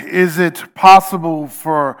is it possible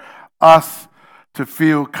for us to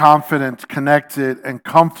feel confident, connected, and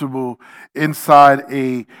comfortable inside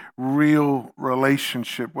a real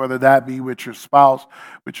relationship, whether that be with your spouse,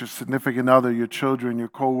 with your significant other, your children, your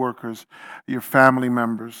coworkers, your family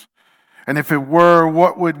members? And if it were,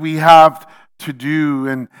 what would we have to do?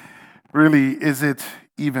 And really, is it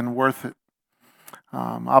even worth it?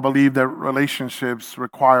 I believe that relationships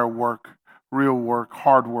require work, real work,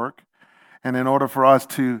 hard work. And in order for us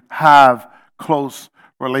to have close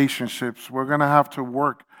relationships, we're going to have to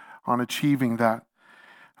work on achieving that.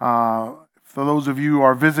 For those of you who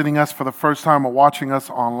are visiting us for the first time or watching us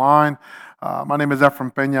online, my name is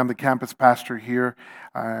Ephraim Peña. I'm the campus pastor here,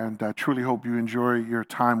 and I truly hope you enjoy your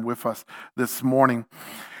time with us this morning.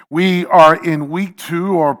 We are in week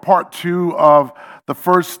 2 or part 2 of the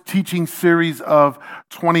first teaching series of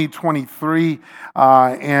 2023,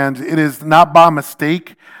 and it is not by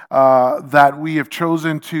mistake that we have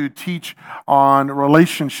chosen to teach on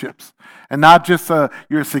relationships. And not just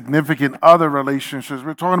your significant other relationships.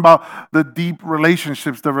 We're talking about the deep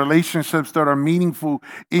relationships, the relationships that are meaningful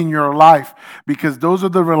in your life, because those are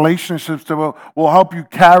the relationships that will help you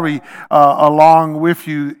carry along with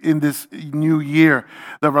you in this new year.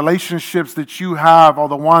 The relationships that you have are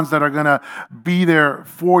the ones that are going to be there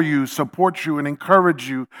for you, support you, and encourage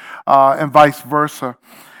you, and vice versa.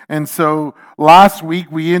 And so last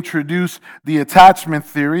week we introduced the attachment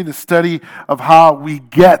theory, the study of how we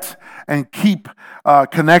get and keep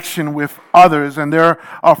connection with others. And there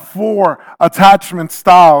are 4 attachment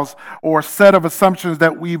styles or set of assumptions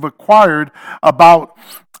that we've acquired about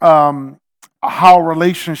how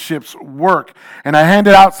relationships work. And I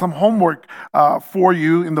handed out some homework for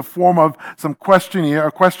you in the form of a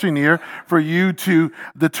questionnaire for you to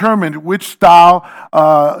determine which style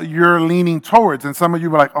you're leaning towards. And some of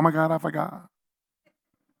you were like, oh my God, I forgot.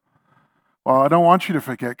 Well, I don't want you to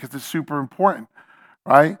forget because it's super important,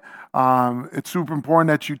 right? It's super important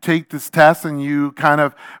that you take this test and you kind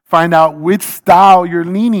of find out which style you're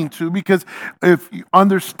leaning to, because if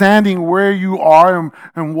understanding where you are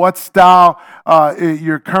and what style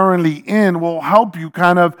you're currently in will help you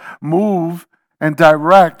kind of move and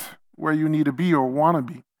direct where you need to be or want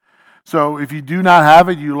to be. So if you do not have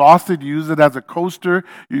it, you lost it, you use it as a coaster,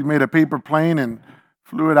 you made a paper plane and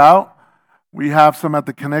flew it out, we have some at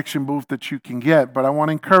the connection booth that you can get. But I want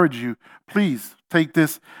to encourage you, please take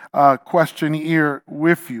this questionnaire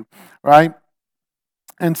with you, right?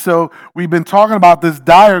 And so we've been talking about this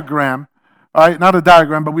diagram, right? Not a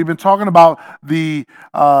diagram, but we've been talking about the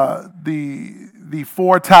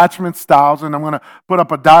 4 attachment styles, and I'm going to put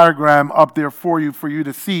up a diagram up there for you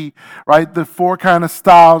to see, right? The 4 kind of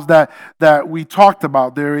styles that we talked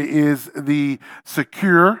about. There is the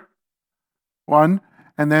secure one,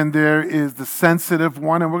 and then there is the sensitive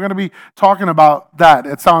one, and we're going to be talking about that.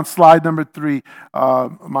 It's on slide number 3.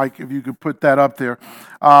 Mike, if you could put that up there.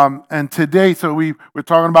 And today, so we're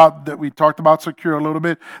talking about that. We talked about secure a little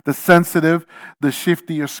bit, the sensitive, the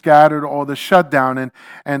shifty or scattered, or the shutdown.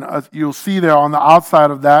 And you'll see there on the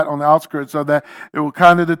outside of that, on the outskirts of that, it will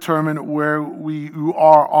kind of determine where you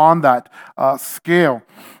are on that scale.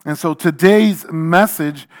 And so today's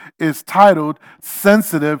message is titled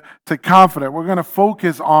Sensitive to Confident. We're going to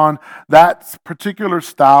focus on that particular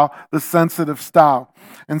style, the sensitive style.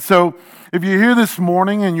 And so if you're here this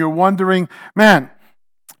morning and you're wondering, man,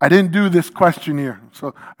 I didn't do this questionnaire,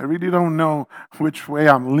 so I really don't know which way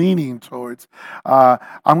I'm leaning towards.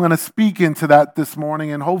 I'm going to speak into that this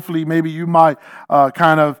morning, and hopefully maybe you might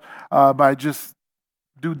by just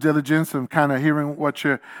due diligence and kind of hearing what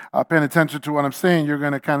you're paying attention to what I'm saying, you're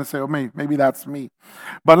going to kind of say, oh, maybe that's me.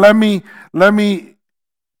 But let me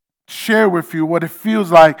share with you what it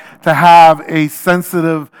feels like to have a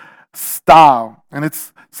sensitive style. And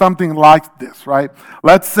it's something like this, right?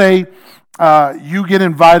 Let's say you get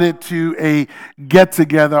invited to a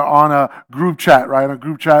get-together on a group chat, right? A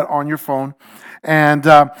group chat on your phone. And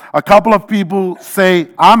a couple of people say,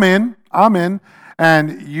 I'm in,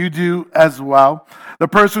 and you do as well. The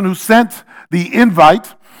person who sent the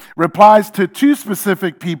invite replies to 2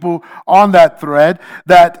 specific people on that thread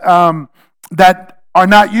that are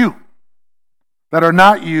not you,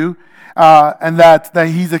 and that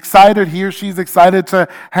he's excited, he or she's excited to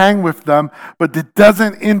hang with them, but it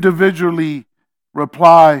doesn't individually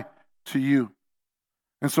reply to you.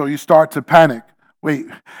 And so you start to panic. Wait,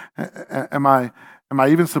 am I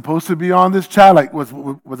even supposed to be on this chat? Like,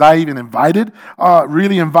 was I even invited?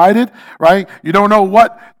 Really invited, right? You don't know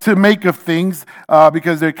what to make of things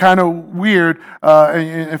because they're kind of weird,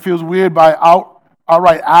 and it feels weird by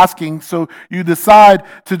outright asking. So you decide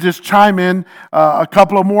to just chime in a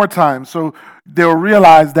couple of more times. So they'll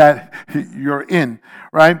realize that you're in,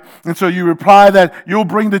 right? And so you reply that you'll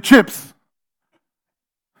bring the chips.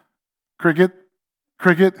 Cricket,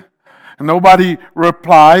 cricket. And nobody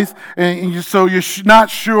replies. So you're not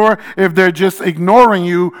sure if they're just ignoring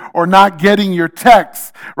you or not getting your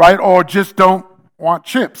text, right? Or just don't want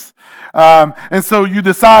chips. And so you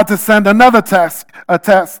decide to send another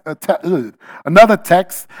another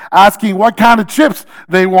text asking what kind of chips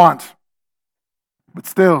they want. But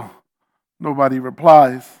still, nobody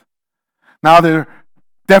replies. Now they're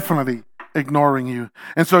definitely ignoring you.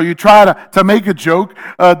 And so you try to make a joke.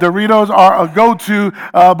 Doritos are a go-to,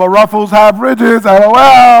 but Ruffles have ridges,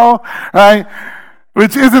 LOL, right?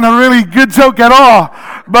 Which isn't a really good joke at all.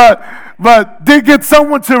 But did get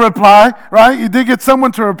someone to reply, right? You did get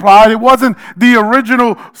someone to reply. It wasn't the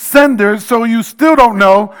original sender, so you still don't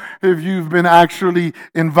know if you've been actually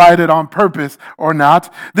invited on purpose or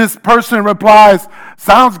not. This person replies,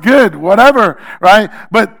 sounds good, whatever, right?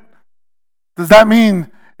 But does that mean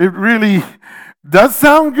it really does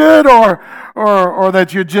sound good, or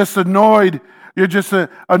that you're just annoyed, you're just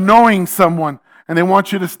annoying someone and they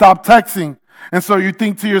want you to stop texting? And so you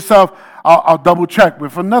think to yourself, I'll double check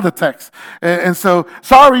with another text. And so,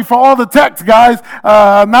 sorry for all the texts, guys.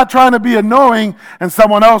 I'm not trying to be annoying. And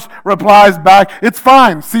someone else replies back, it's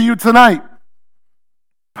fine. See you tonight.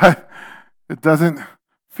 But it doesn't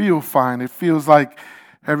feel fine. It feels like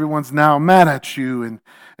everyone's now mad at you, and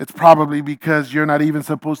it's probably because you're not even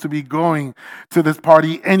supposed to be going to this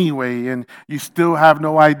party anyway, and you still have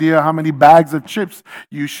no idea how many bags of chips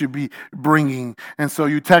you should be bringing. And so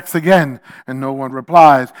you text again, and no one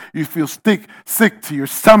replies. You feel sick to your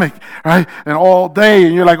stomach, right? And all day,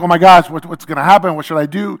 and you're like, oh my gosh, what's going to happen? What should I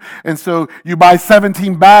do? And so you buy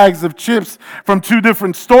 17 bags of chips from 2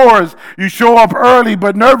 different stores. You show up early,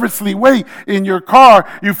 but nervously wait in your car.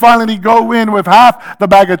 You finally go in with half the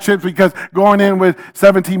bag of chips, because going in with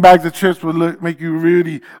 17 bags of chips would make you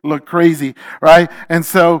really look crazy, right? And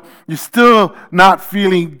so you're still not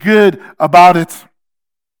feeling good about it.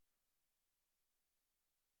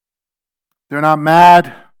 They're not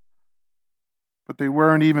mad, but they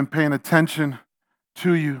weren't even paying attention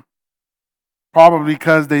to you. Probably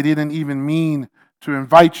because they didn't even mean to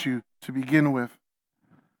invite you to begin with.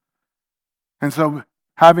 And so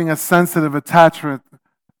having a sensitive attachment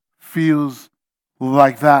feels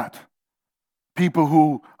like that. People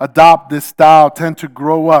who adopt this style tend to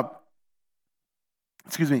grow up.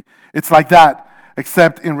 It's like that,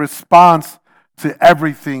 except in response to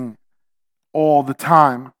everything all the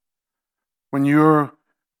time. When you're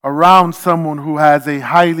around someone who has a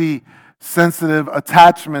highly sensitive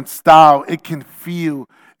attachment style, it can feel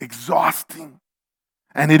exhausting.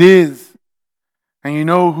 And it is. And you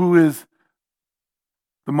know who is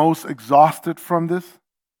the most exhausted from this?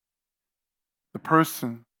 The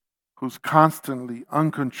person who's constantly,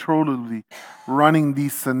 uncontrollably running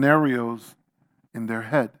these scenarios in their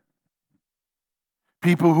head.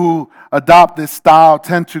 People who adopt this style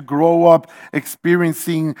tend to grow up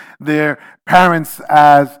experiencing their parents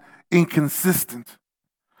as inconsistent.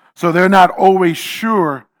 So they're not always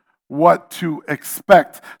sure what to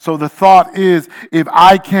expect. So the thought is, if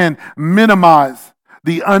I can minimize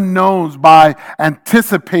the unknowns by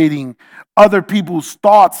anticipating other people's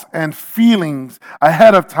thoughts and feelings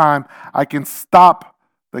ahead of time, I can stop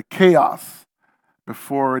the chaos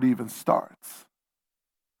before it even starts.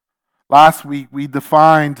 Last week, we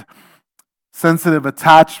defined sensitive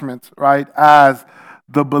attachment, right, as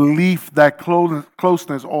the belief that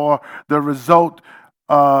closeness or the result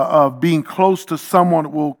of being close to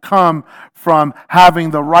someone will come from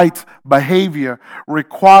having the right behavior,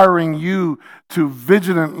 requiring you to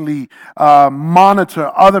vigilantly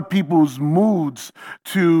monitor other people's moods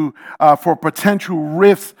for potential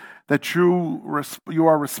risks that you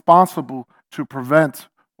are responsible to prevent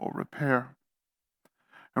or repair.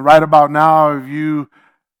 And right about now, if you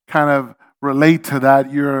kind of relate to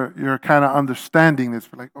that, you're kind of understanding this.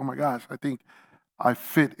 Like, oh my gosh, I think I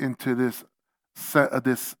fit into this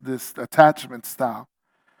attachment style.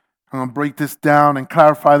 I'm going to break this down and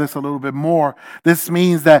clarify this a little bit more. This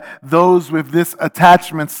means that those with this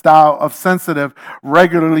attachment style of sensitive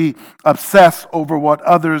regularly obsess over what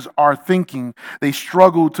others are thinking. They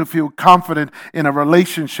struggle to feel confident in a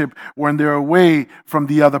relationship when they're away from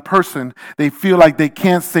the other person. They feel like they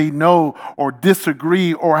can't say no or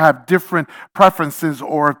disagree or have different preferences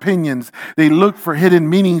or opinions. They look for hidden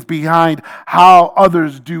meanings behind how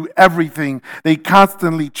others do everything. They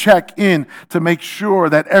constantly check in to make sure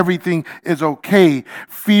that everything everything is okay.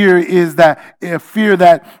 Fear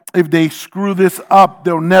that if they screw this up,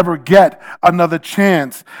 they'll never get another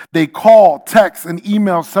chance. They call, text, and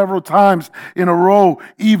email several times in a row,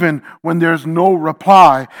 even when there's no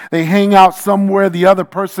reply. They hang out somewhere the other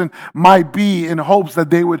person might be in hopes that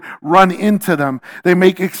they would run into them. They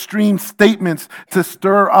make extreme statements to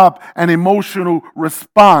stir up an emotional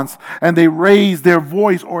response, and they raise their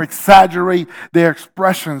voice or exaggerate their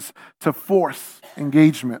expressions to force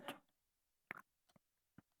engagement.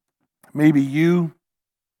 Maybe you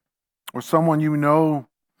or someone you know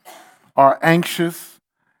are anxious,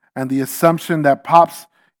 and the assumption that pops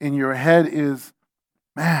in your head is,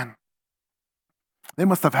 man, they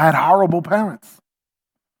must have had horrible parents.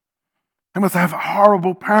 They must have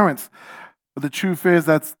horrible parents. But the truth is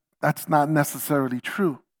that's not necessarily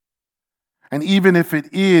true. And even if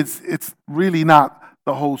it is, it's really not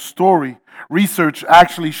the whole story. Research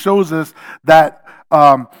actually shows us that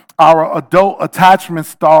our adult attachment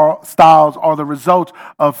styles are the result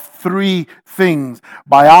of three things: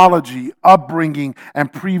 biology, upbringing,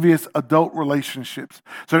 and previous adult relationships.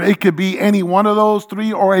 So it could be any one of those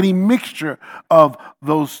three or any mixture of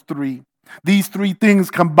those three. These three things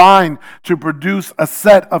combine to produce a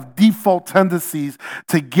set of default tendencies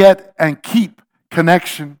to get and keep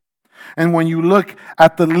connection. And when you look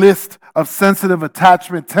at the list of sensitive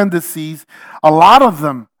attachment tendencies, a lot of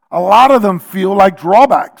them feel like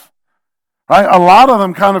drawbacks, right? A lot of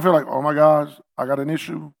them kind of feel like, oh my gosh, I got an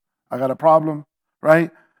issue, I got a problem,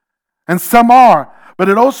 right? And some are, but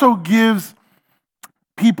it also gives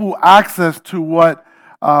people access to what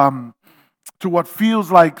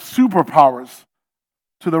feels like superpowers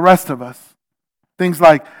to the rest of us. Things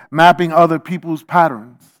like mapping other people's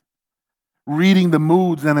patterns, reading the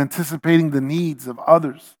moods and anticipating the needs of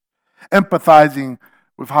others, empathizing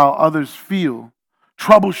with how others feel,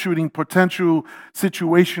 troubleshooting potential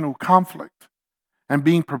situational conflict, and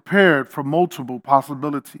being prepared for multiple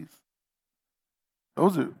possibilities.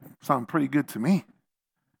 Those sound pretty good to me.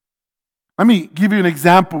 Let me give you an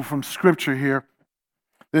example from Scripture here.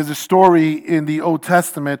 There's a story in the Old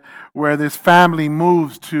Testament where this family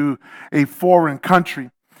moves to a foreign country,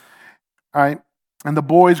 right? And the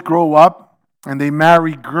boys grow up and they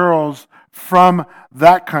marry girls from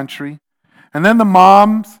that country. And then the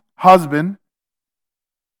mom's husband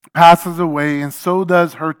passes away, and so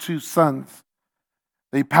does her two sons.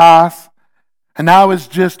 They pass, and now it's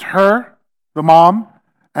just her, the mom,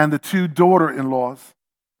 and the two daughter-in-laws.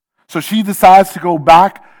 So she decides to go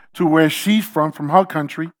back to where she's from her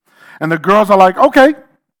country. And the girls are like, okay,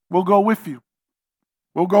 we'll go with you.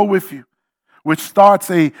 We'll go with you. Which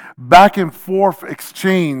starts a back and forth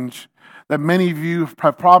exchange that many of you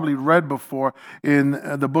have probably read before in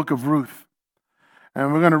the book of Ruth.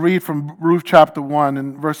 And we're going to read from Ruth chapter 1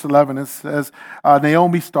 and verse 11. It says,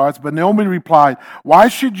 Naomi starts, but Naomi replied, "Why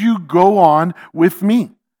should you go on with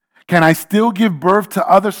me? Can I still give birth to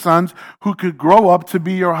other sons who could grow up to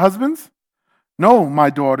be your husbands? No, my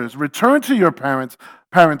daughters, return to your parents'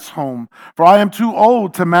 home, for I am too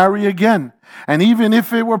old to marry again. And even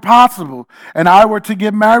if it were possible, and I were to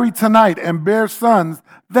get married tonight and bear sons,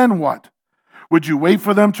 then what? Would you wait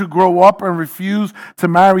for them to grow up and refuse to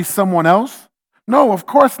marry someone else? No, of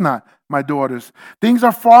course not, my daughters. Things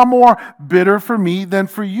are far more bitter for me than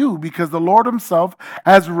for you, because the Lord himself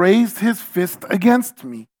has raised his fist against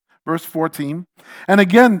me." Verse 14. And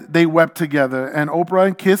again they wept together, and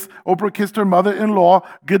Oprah kissed her mother-in-law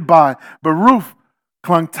goodbye. But Ruth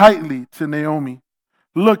clung tightly to Naomi.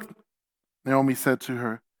 "Look," Naomi said to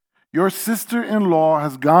her, "your sister-in-law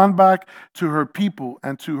has gone back to her people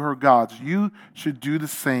and to her gods. You should do the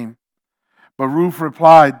same." But Ruth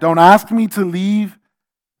replied, "Don't ask me to leave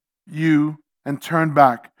you and turn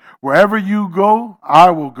back. Wherever you go,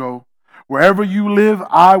 I will go. Wherever you live,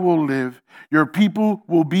 I will live. Your people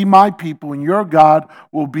will be my people, and your God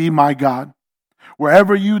will be my God.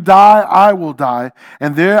 Wherever you die, I will die,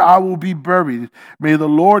 and there I will be buried. May the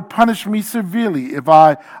Lord punish me severely if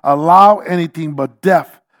I allow anything but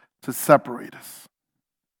death to separate us."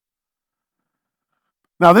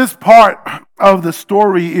 Now, this part of the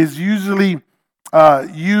story is usually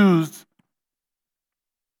used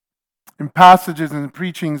in passages and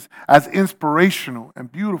preachings as inspirational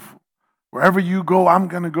and beautiful. Wherever you go, I'm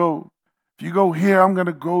going to go. If you go here, I'm going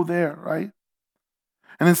to go there, right?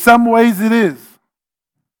 And in some ways it is.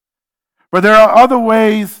 But there are other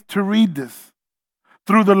ways to read this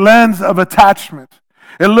through the lens of attachment.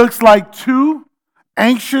 It looks like two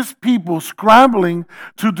anxious people scrambling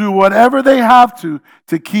to do whatever they have to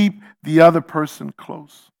keep the other person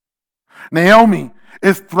close. Naomi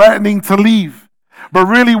is threatening to leave, but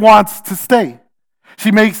really wants to stay.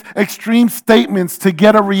 She makes extreme statements to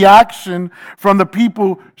get a reaction from the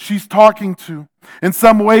people she's talking to. In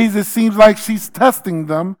some ways, it seems like she's testing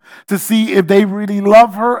them to see if they really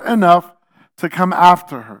love her enough to come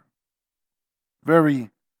after her. Very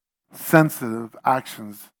sensitive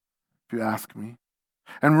actions, if you ask me.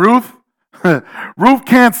 And Ruth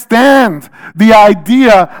can't stand the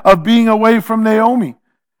idea of being away from Naomi.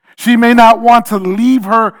 She may not want to leave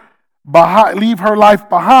her life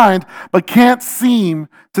behind, but can't seem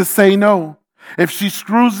to say no. If she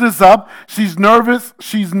screws this up, she's nervous.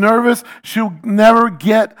 She'll never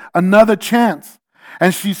get another chance.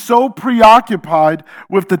 And she's so preoccupied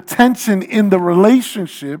with the tension in the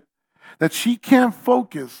relationship that she can't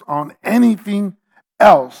focus on anything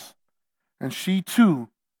else. And she too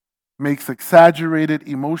makes exaggerated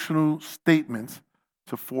emotional statements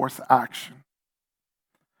to force action.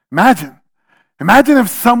 Imagine if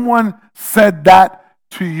someone said that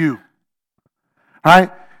to you,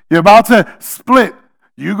 right? You're about to split.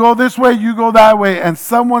 You go this way, you go that way, and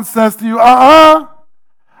someone says to you,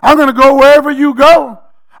 I'm going to go wherever you go.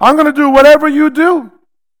 I'm going to do whatever you do.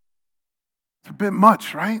 It's a bit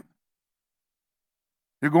much, right?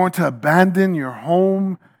 You're going to abandon your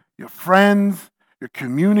home, your friends, your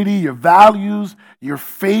community, your values, your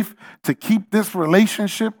faith to keep this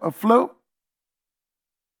relationship afloat.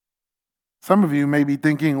 Some of you may be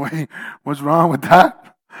thinking, wait, what's wrong with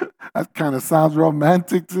that? That kind of sounds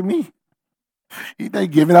romantic to me. They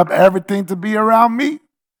giving up everything to be around me.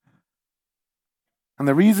 And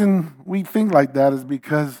the reason we think like that is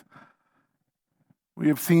because we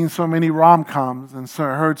have seen so many rom-coms and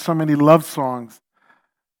heard so many love songs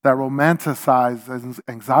that romanticize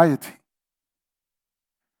anxiety.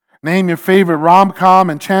 Name your favorite rom-com,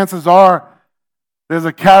 and chances are there's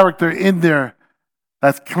a character in there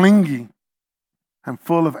that's clingy and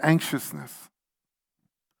full of anxiousness.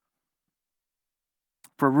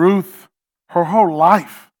 For Ruth, her whole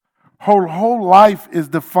life is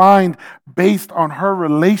defined based on her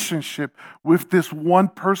relationship with this one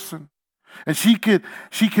person. And she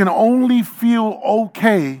can only feel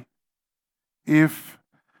okay if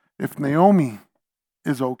Naomi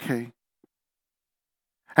is okay.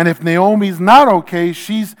 And if Naomi's not okay,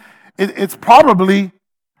 it's probably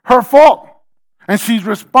her fault. And she's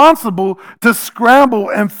responsible to scramble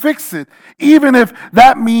and fix it, even if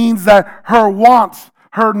that means that her wants,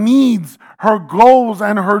 her needs, her goals,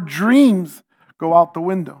 and her dreams go out the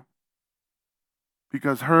window.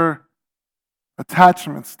 Because her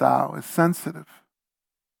attachment style is sensitive,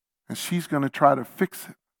 and she's going to try to fix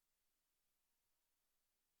it.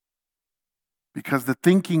 Because the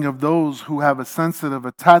thinking of those who have a sensitive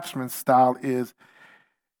attachment style is,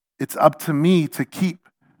 it's up to me to keep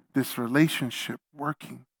this relationship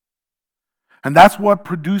working. And that's what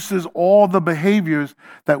produces all the behaviors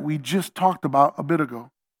that we just talked about a bit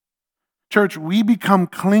ago. Church, we become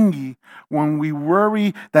clingy when we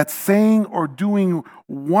worry that saying or doing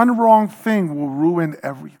one wrong thing will ruin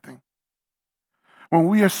everything. When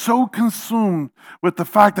we are so consumed with the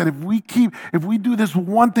fact that if we do this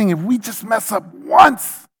one thing, if we just mess up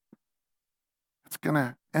once, it's going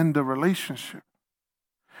to end the relationship.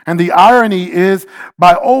 And the irony is,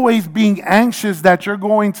 by always being anxious that you're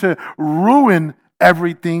going to ruin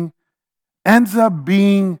everything, ends up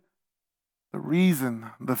being the reason,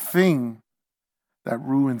 the thing that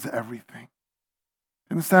ruins everything.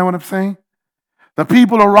 You understand what I'm saying? The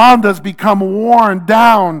people around us become worn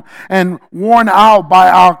down and worn out by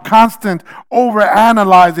our constant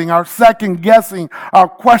overanalyzing, our second guessing, our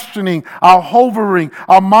questioning, our hovering,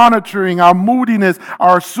 our monitoring, our moodiness,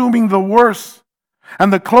 our assuming the worst.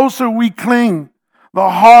 And the closer we cling, the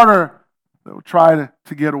harder they'll try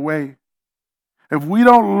to get away. If we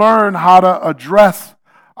don't learn how to address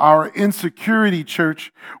our insecurity,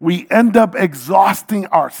 church, we end up exhausting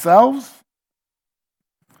ourselves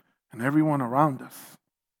and everyone around us.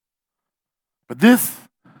 But this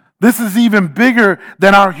is even bigger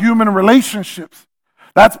than our human relationships.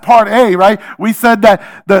 That's part A, right? We said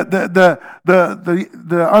that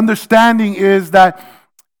the understanding is that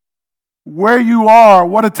where you are,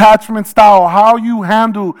 what attachment style, how you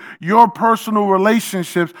handle your personal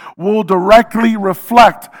relationships will directly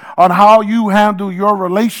reflect on how you handle your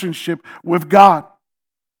relationship with God.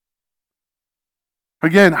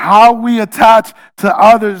 Again, how we attach to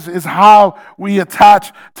others is how we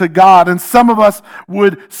attach to God. And some of us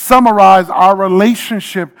would summarize our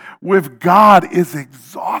relationship with God is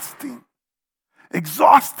exhausting.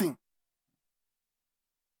 Exhausting.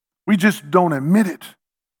 We just don't admit it.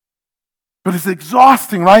 But it's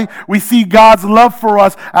exhausting, right? We see God's love for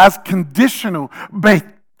us as conditional,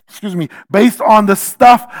 based on the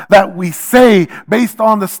stuff that we say, based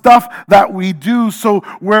on the stuff that we do. So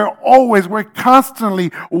we're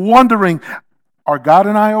constantly wondering, are God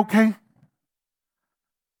and I okay?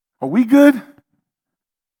 Are we good?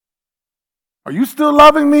 Are you still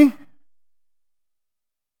loving me?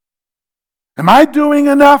 Am I doing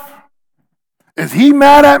enough? Is he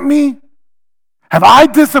mad at me? Have I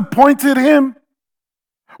disappointed him?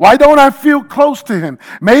 Why don't I feel close to him?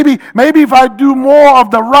 Maybe if I do more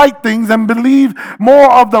of the right things and believe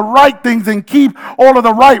more of the right things and keep all of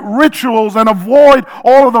the right rituals and avoid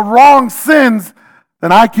all of the wrong sins,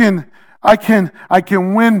 then I can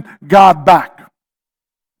win God back.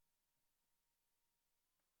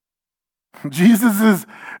 Jesus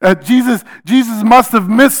must have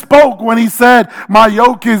misspoke when he said, my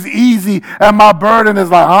yoke is easy and my burden is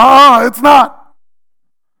like, it's not.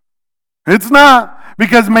 It's not.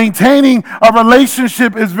 Because maintaining a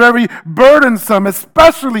relationship is very burdensome,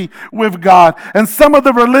 especially with God. And some of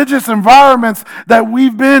the religious environments that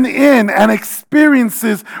we've been in and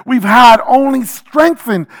experiences we've had only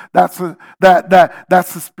strengthen that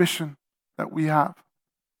suspicion that we have.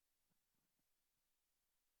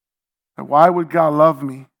 Why would God love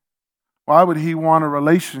me? Why would he want a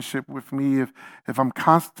relationship with me if I'm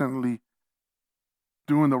constantly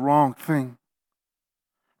doing the wrong thing?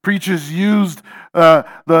 Preachers used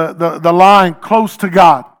the line close to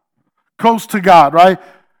God. Close to God, right?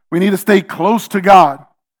 We need to stay close to God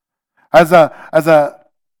as a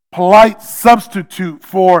polite substitute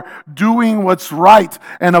for doing what's right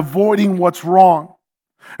and avoiding what's wrong.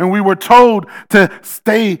 And we were told to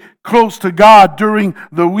stay close to God during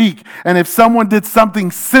the week. And if someone did something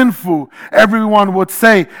sinful, everyone would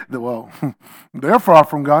say, well, they're far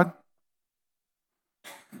from God.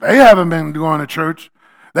 They haven't been going to church.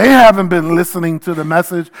 They haven't been listening to the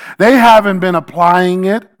message. They haven't been applying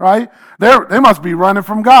it, right? They must be running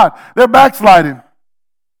from God. They're backsliding.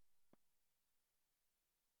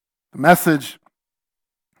 The message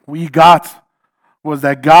we got was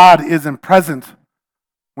that God isn't present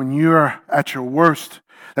when you're at your worst,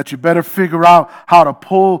 that you better figure out how to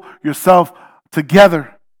pull yourself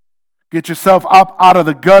together. Get yourself up out of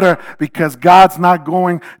the gutter because God's not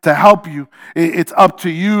going to help you. It's up to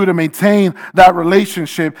you to maintain that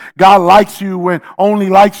relationship. God only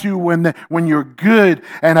likes you when you're good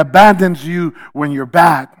and abandons you when you're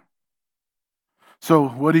bad. So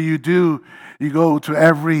what do? You go to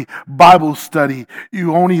every Bible study.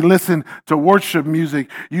 You only listen to worship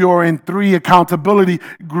music. You are in 3 accountability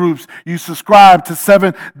groups. You subscribe to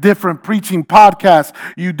 7 different preaching podcasts.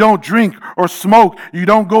 You don't drink or smoke. You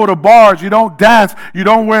don't go to bars. You don't dance. You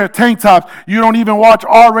don't wear tank tops. You don't even watch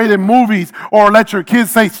R-rated movies or let your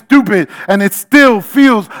kids say stupid. And it still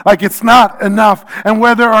feels like it's not enough. And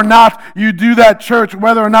whether or not you do that, church,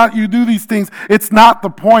 whether or not you do these things, it's not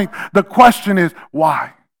the point. The question is,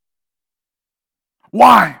 why?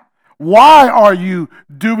 Why? Why are you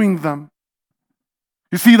doing them?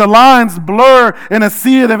 You see, the lines blur in a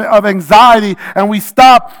sea of anxiety, and we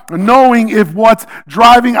stop knowing if what's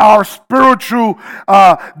driving our spiritual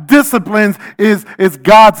disciplines is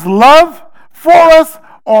God's love for us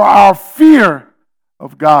or our fear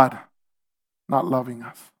of God not loving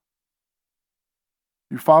us.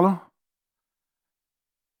 You follow?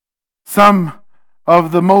 Some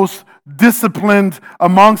of the most disciplined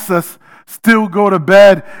amongst us still go to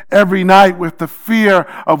bed every night with the fear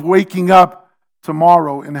of waking up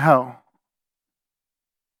tomorrow in hell.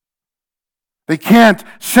 They can't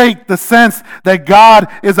shake the sense that God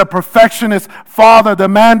is a perfectionist father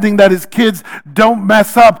demanding that his kids don't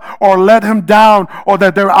mess up or let him down or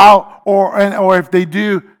that they're out or if they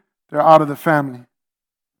do, they're out of the family.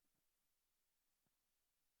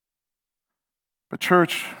 But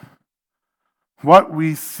church, what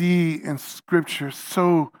we see in Scripture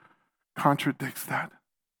so contradicts that.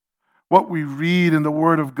 What we read in the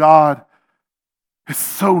Word of God is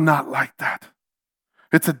so not like that.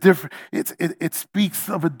 It speaks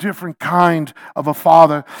of a different kind of a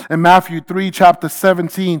father. In Matthew 3, chapter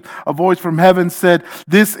 17, a voice from heaven said,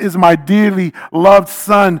 "This is my dearly loved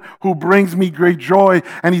son who brings me great joy."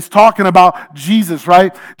 And he's talking about Jesus,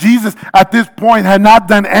 right? Jesus at this point had not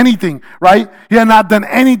done anything, right? He had not done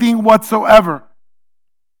anything whatsoever.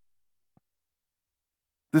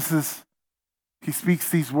 He speaks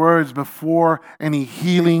these words before any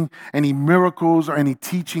healing, any miracles, or any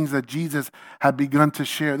teachings that Jesus had begun to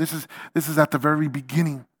share. This is at the very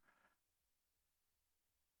beginning.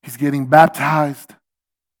 He's getting baptized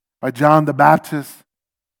by John the Baptist.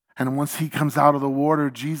 And once he comes out of the water,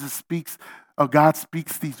 God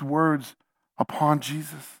speaks these words upon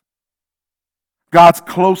Jesus. God's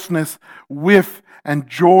closeness with and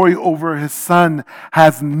joy over his Son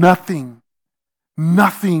has nothing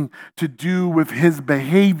to do with his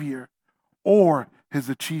behavior or his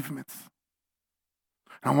achievements.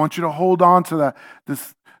 I want you to hold on to that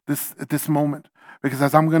at this moment. Because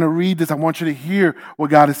as I'm going to read this, I want you to hear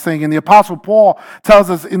what God is saying. And the Apostle Paul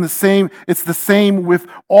tells us it's the same with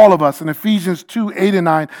all of us. In Ephesians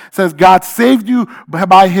 2:8-9 says, God saved you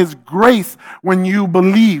by his grace when you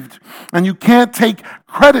believed. And you can't take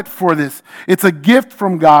credit for this. It's a gift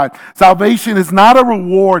from God. Salvation is not a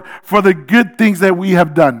reward for the good things that we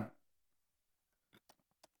have done.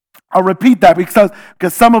 I'll repeat that because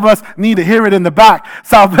some of us need to hear it in the back.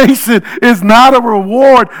 Salvation is not a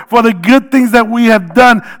reward for the good things that we have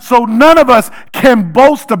done, so none of us can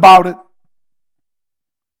boast about it.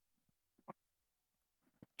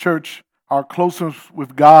 Church, our closeness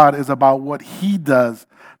with God is about what he does,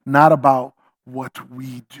 not about what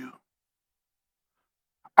we do.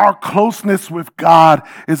 Our closeness with God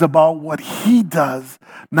is about what he does,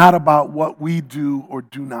 not about what we do or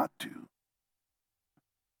do not do.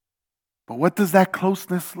 But what does that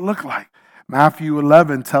closeness look like? Matthew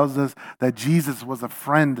 11 tells us that Jesus was a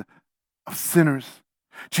friend of sinners.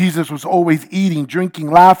 Jesus was always eating, drinking,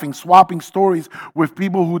 laughing, swapping stories with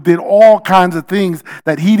people who did all kinds of things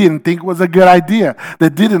that he didn't think was a good idea,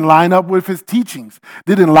 that didn't line up with his teachings,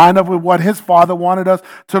 didn't line up with what his Father wanted us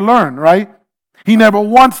to learn, right? He never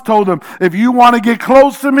once told them, if you want to get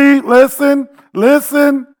close to me, listen,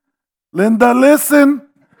 Linda, listen.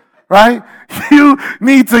 Right? You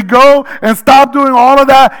need to go and stop doing all of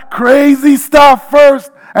that crazy stuff first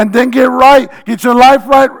and then get right. Get your life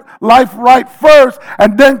right first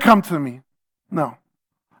and then come to me. No,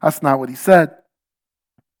 that's not what he said.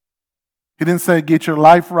 He didn't say get your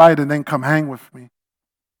life right and then come hang with me.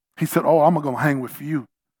 He said, I'm going to go hang with you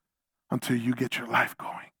until you get your life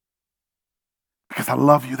going. Because I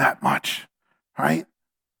love you that much, right?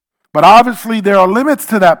 But obviously there are limits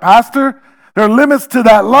to that, Pastor. There are limits to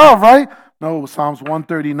that love, right? No, Psalms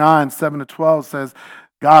 139, 7-12 says,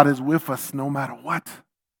 God is with us no matter what.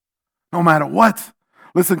 No matter what.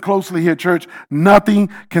 Listen closely here, church. Nothing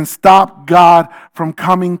can stop God from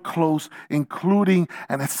coming close, including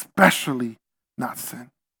and especially not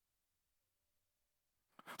sin.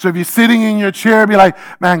 So if you're sitting in your chair, be like,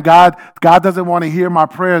 man, God doesn't want to hear my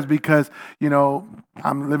prayers because,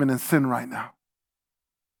 I'm living in sin right now.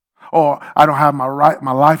 Or I don't have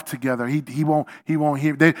my life together. He won't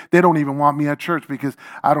hear. They don't even want me at church because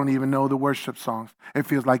I don't even know the worship songs. It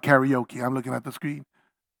feels like karaoke. I'm looking at the screen.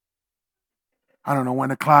 I don't know when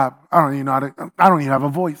to clap. I don't even have a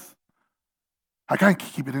voice. I can't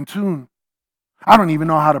keep it in tune. I don't even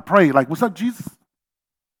know how to pray. Like, what's up, Jesus?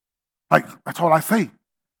 Like, that's all I say.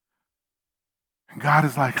 And God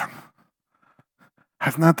is like,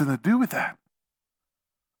 has nothing to do with that.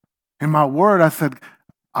 In my word, I said,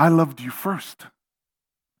 I loved you first.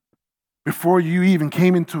 Before you even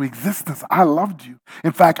came into existence, I loved you.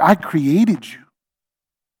 In fact, I created you.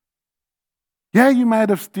 Yeah, you might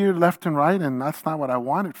have steered left and right, and that's not what I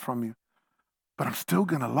wanted from you. But I'm still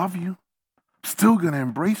going to love you. I'm still going to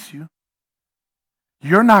embrace you.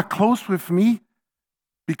 You're not close with me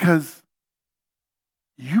because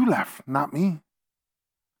you left, not me.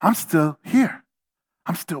 I'm still here.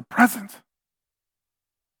 I'm still present.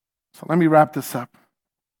 So let me wrap this up.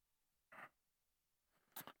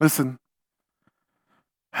 Listen,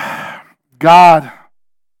 God,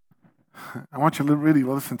 I want you to really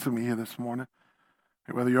listen to me here this morning.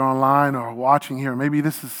 Whether you're online or watching here, maybe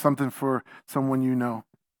this is something for someone you know.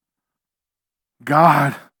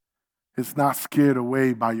 God is not scared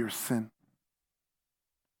away by your sin.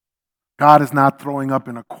 God is not throwing up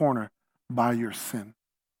in a corner by your sin.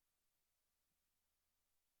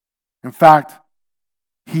 In fact,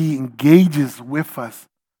 he engages with us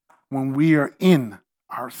when we are in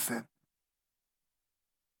our sin.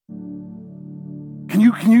 Can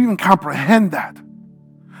you even comprehend that?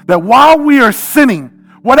 That while we are sinning,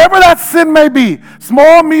 whatever that sin may be,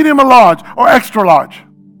 small, medium, or large, or extra large,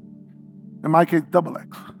 in my case, double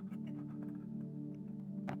X.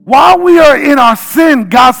 While we are in our sin,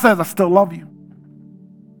 God says, I still love you.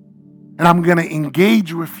 And I'm going to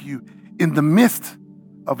engage with you in the midst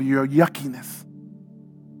of your yuckiness.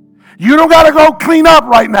 You don't got to go clean up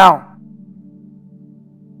right now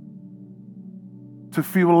to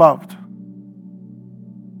feel loved.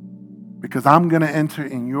 Because I'm going to enter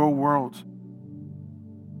in your world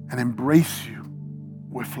and embrace you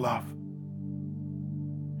with love.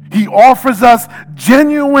 He offers us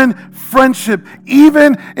genuine friendship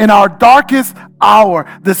even in our darkest hour,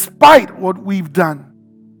 despite what we've done.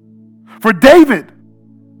 For David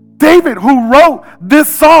who wrote this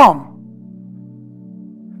psalm,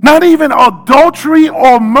 Not even adultery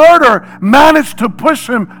or murder managed to push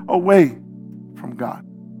him away from God.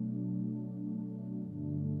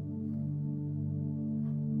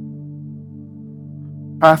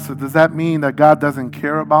 Pastor, does that mean that God doesn't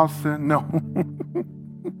care about sin? No.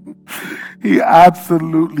 He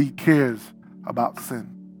absolutely cares about sin.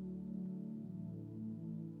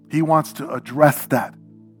 He wants to address that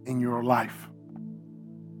in your life.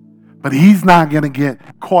 But he's not going to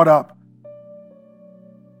get caught up.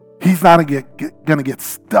 He's not going to get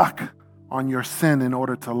stuck on your sin in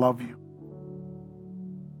order to love you.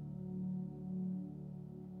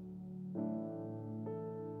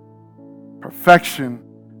 Perfection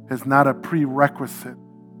is not a prerequisite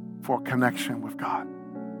for connection with God.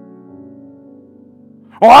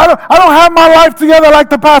 Oh, I don't have my life together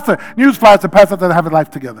like the pastor. Newsflash, the pastor doesn't have his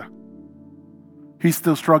life together. He's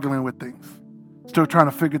still struggling with things. Still trying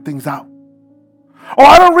to figure things out. Or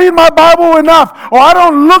I don't read my Bible enough. Or I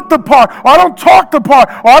don't look the part. Or I don't talk the part.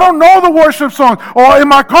 Or I don't know the worship songs. Or in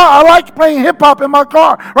my car, I like playing hip hop in my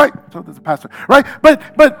car. Right? So does the pastor. Right? But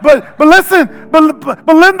listen. But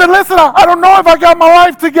Linda, listen. I don't know if I got my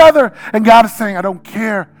life together. And God is saying, I don't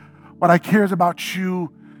care. What I care is about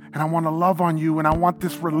you. And I want to love on you. And I want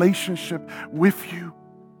this relationship with you.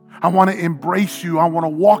 I want to embrace you. I want to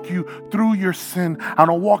walk you through your sin. I want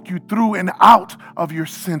to walk you through and out of your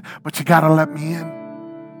sin. But you got to let me in.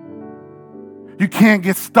 You can't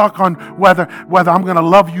get stuck on whether I'm going to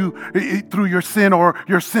love you through your sin, or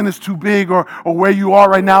your sin is too big, or where you are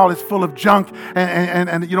right now is full of junk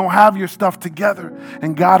and you don't have your stuff together.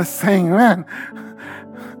 And God is saying, man,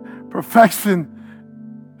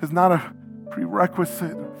 perfection is not a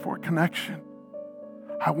prerequisite for connection.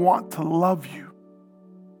 I want to love you.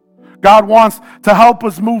 God wants to help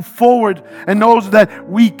us move forward and knows that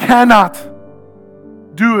we cannot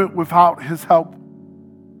do it without his help.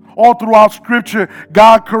 All throughout Scripture,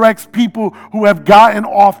 God corrects people who have gotten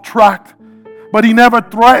off track, but he never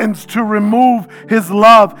threatens to remove his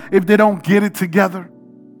love if they don't get it together.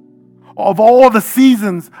 Of all the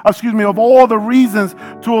reasons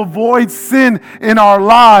to avoid sin in our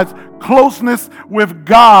lives, closeness with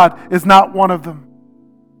God is not one of them.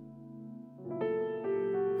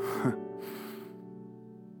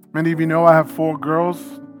 Many of you know I have 4 girls.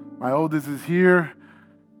 My oldest is here.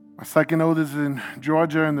 My second oldest is in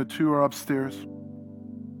Georgia, and the 2 are upstairs.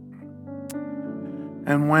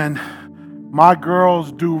 And when my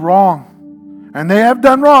girls do wrong, and they have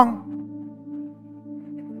done wrong,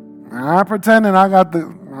 I'm not pretending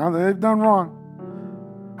they've done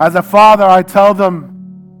wrong. As a father, I tell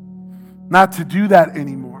them not to do that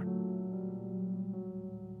anymore.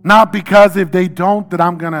 Not because if they don't, that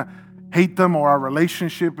I'm going to hate them or our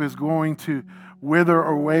relationship is going to wither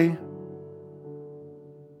away.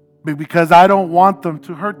 But because I don't want them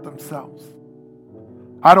to hurt themselves.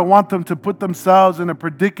 I don't want them to put themselves in a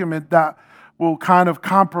predicament that will kind of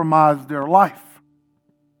compromise their life,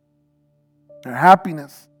 their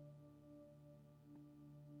happiness.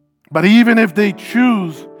 But even if they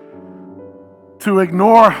choose to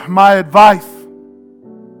ignore my advice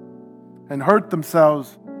and hurt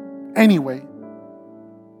themselves anyway,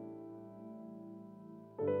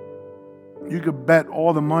 you could bet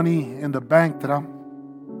all the money in the bank that I'm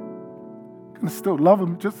going to still love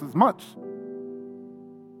them just as much.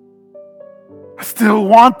 I still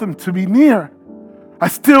want them to be near. I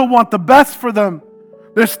still want the best for them.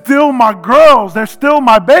 They're still my girls. They're still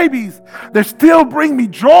my babies. They still bring me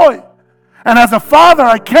joy. And as a father,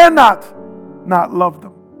 I cannot not love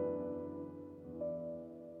them.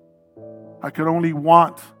 I could only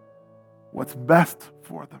want what's best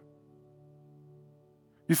for them.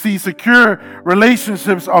 You see, secure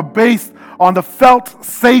relationships are based on the felt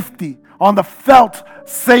safety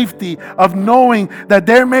of knowing that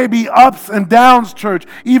there may be ups and downs, church,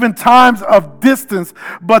 even times of distance,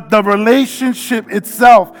 but the relationship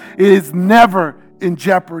itself is never in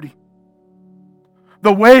jeopardy.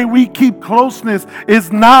 The way we keep closeness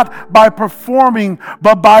is not by performing,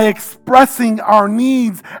 but by expressing our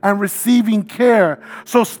needs and receiving care.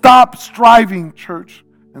 So stop striving, church,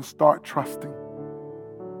 and start trusting.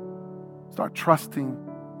 Start trusting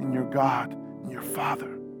in your God, in your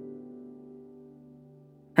Father.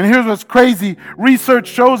 And here's what's crazy. Research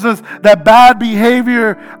shows us that bad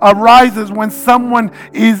behavior arises when someone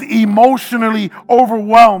is emotionally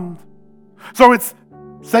overwhelmed. So it's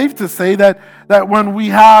safe to say that when we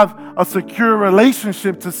have a secure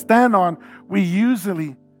relationship to stand on, we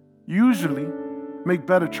usually make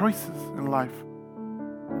better choices in life.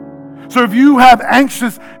 So if you have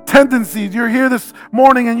anxious tendencies, you're here this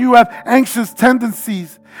morning and you have anxious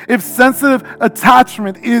tendencies, if sensitive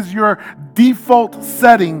attachment is your default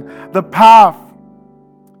setting, the path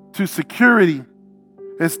to security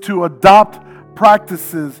is to adopt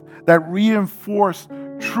practices that reinforce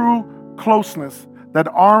true closeness that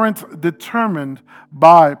aren't determined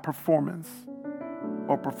by performance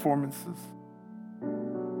or performances.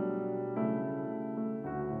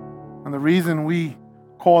 And the reason we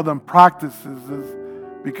call them practices is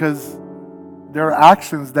because they're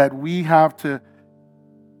actions that you're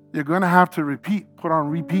going to have to repeat, put on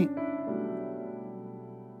repeat.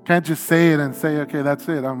 Can't just say it and say, okay, that's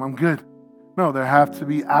it, I'm good. No, there have to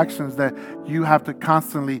be actions that you have to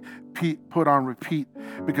constantly put on repeat,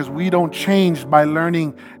 because we don't change by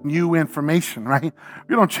learning new information, right?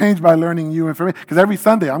 We don't change by learning new information, because every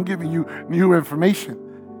Sunday I'm giving you new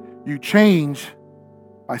information. You change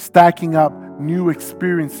by stacking up new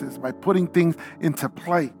experiences, by putting things into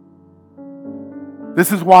play.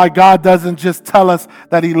 This is why God doesn't just tell us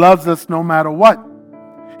that He loves us no matter what.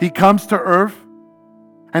 He comes to earth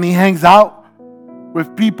and He hangs out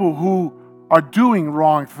with people who are doing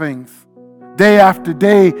wrong things day after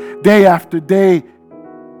day, day after day.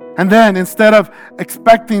 And then instead of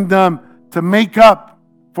expecting them to make up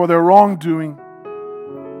for their wrongdoing,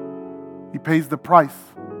 He pays the price.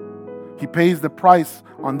 He pays the price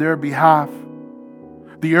on their behalf.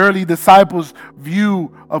 The early disciples'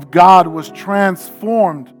 view of God was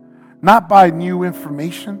transformed, not by new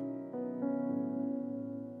information,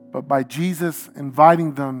 but by Jesus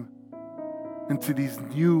inviting them into these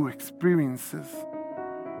new experiences.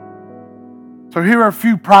 So here are a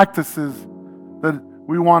few practices that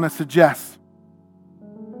we want to suggest.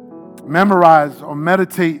 Memorize or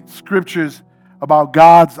meditate scriptures about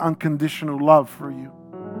God's unconditional love for you.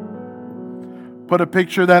 Put a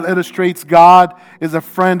picture that illustrates God is a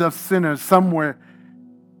friend of sinners somewhere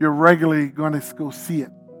you're regularly going to go see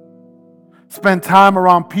it. Spend time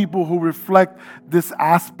around people who reflect this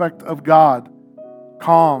aspect of God.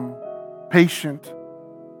 Calm, patient,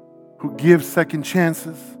 who give second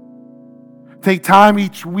chances. Take time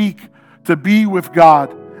each week to be with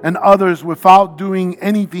God and others without doing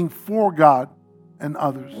anything for God and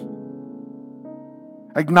others.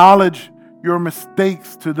 Acknowledge your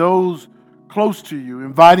mistakes to those close to you,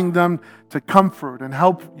 inviting them to comfort and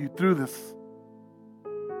help you through this.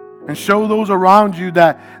 And show those around you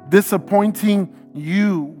that disappointing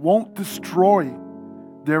you won't destroy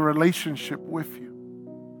their relationship with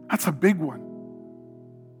you. That's a big one.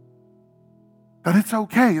 That it's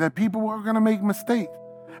okay, that people are going to make mistakes,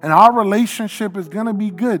 and our relationship is going to be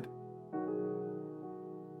good.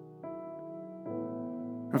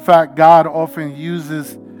 In fact, God often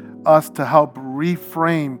uses us to help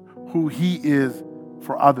reframe who He is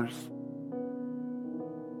for others.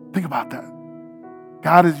 Think about that.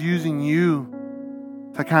 God is using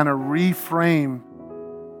you to kind of reframe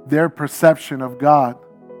their perception of God.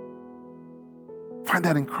 Find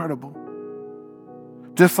that incredible.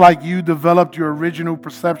 Just like you developed your original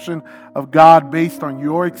perception of God based on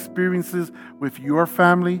your experiences with your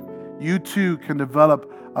family, you too can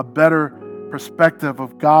develop a better perspective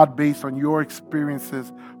of God based on your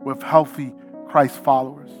experiences with healthy Christ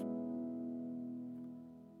followers.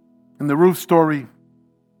 In the Ruth story,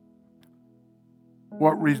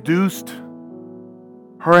 what reduced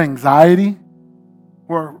her anxiety,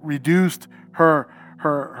 what reduced her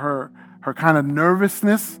kind of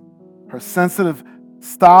nervousness, her sensitive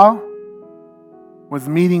style, was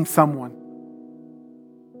meeting someone.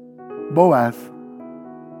 Boaz.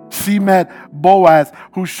 She met Boaz,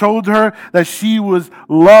 who showed her that she was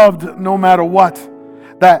loved no matter what,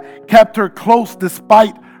 that kept her close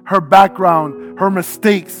despite her background, her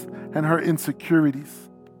mistakes, and her insecurities.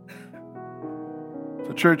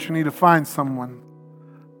 So, church, you need to find someone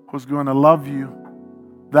who's going to love you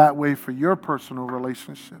that way for your personal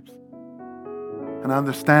relationships. And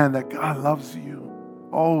understand that God loves you.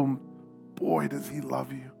 Oh, boy, does He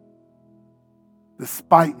love you.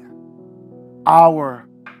 Despite our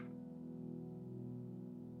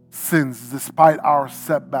sins, despite our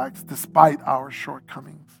setbacks, despite our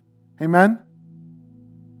shortcomings. Amen?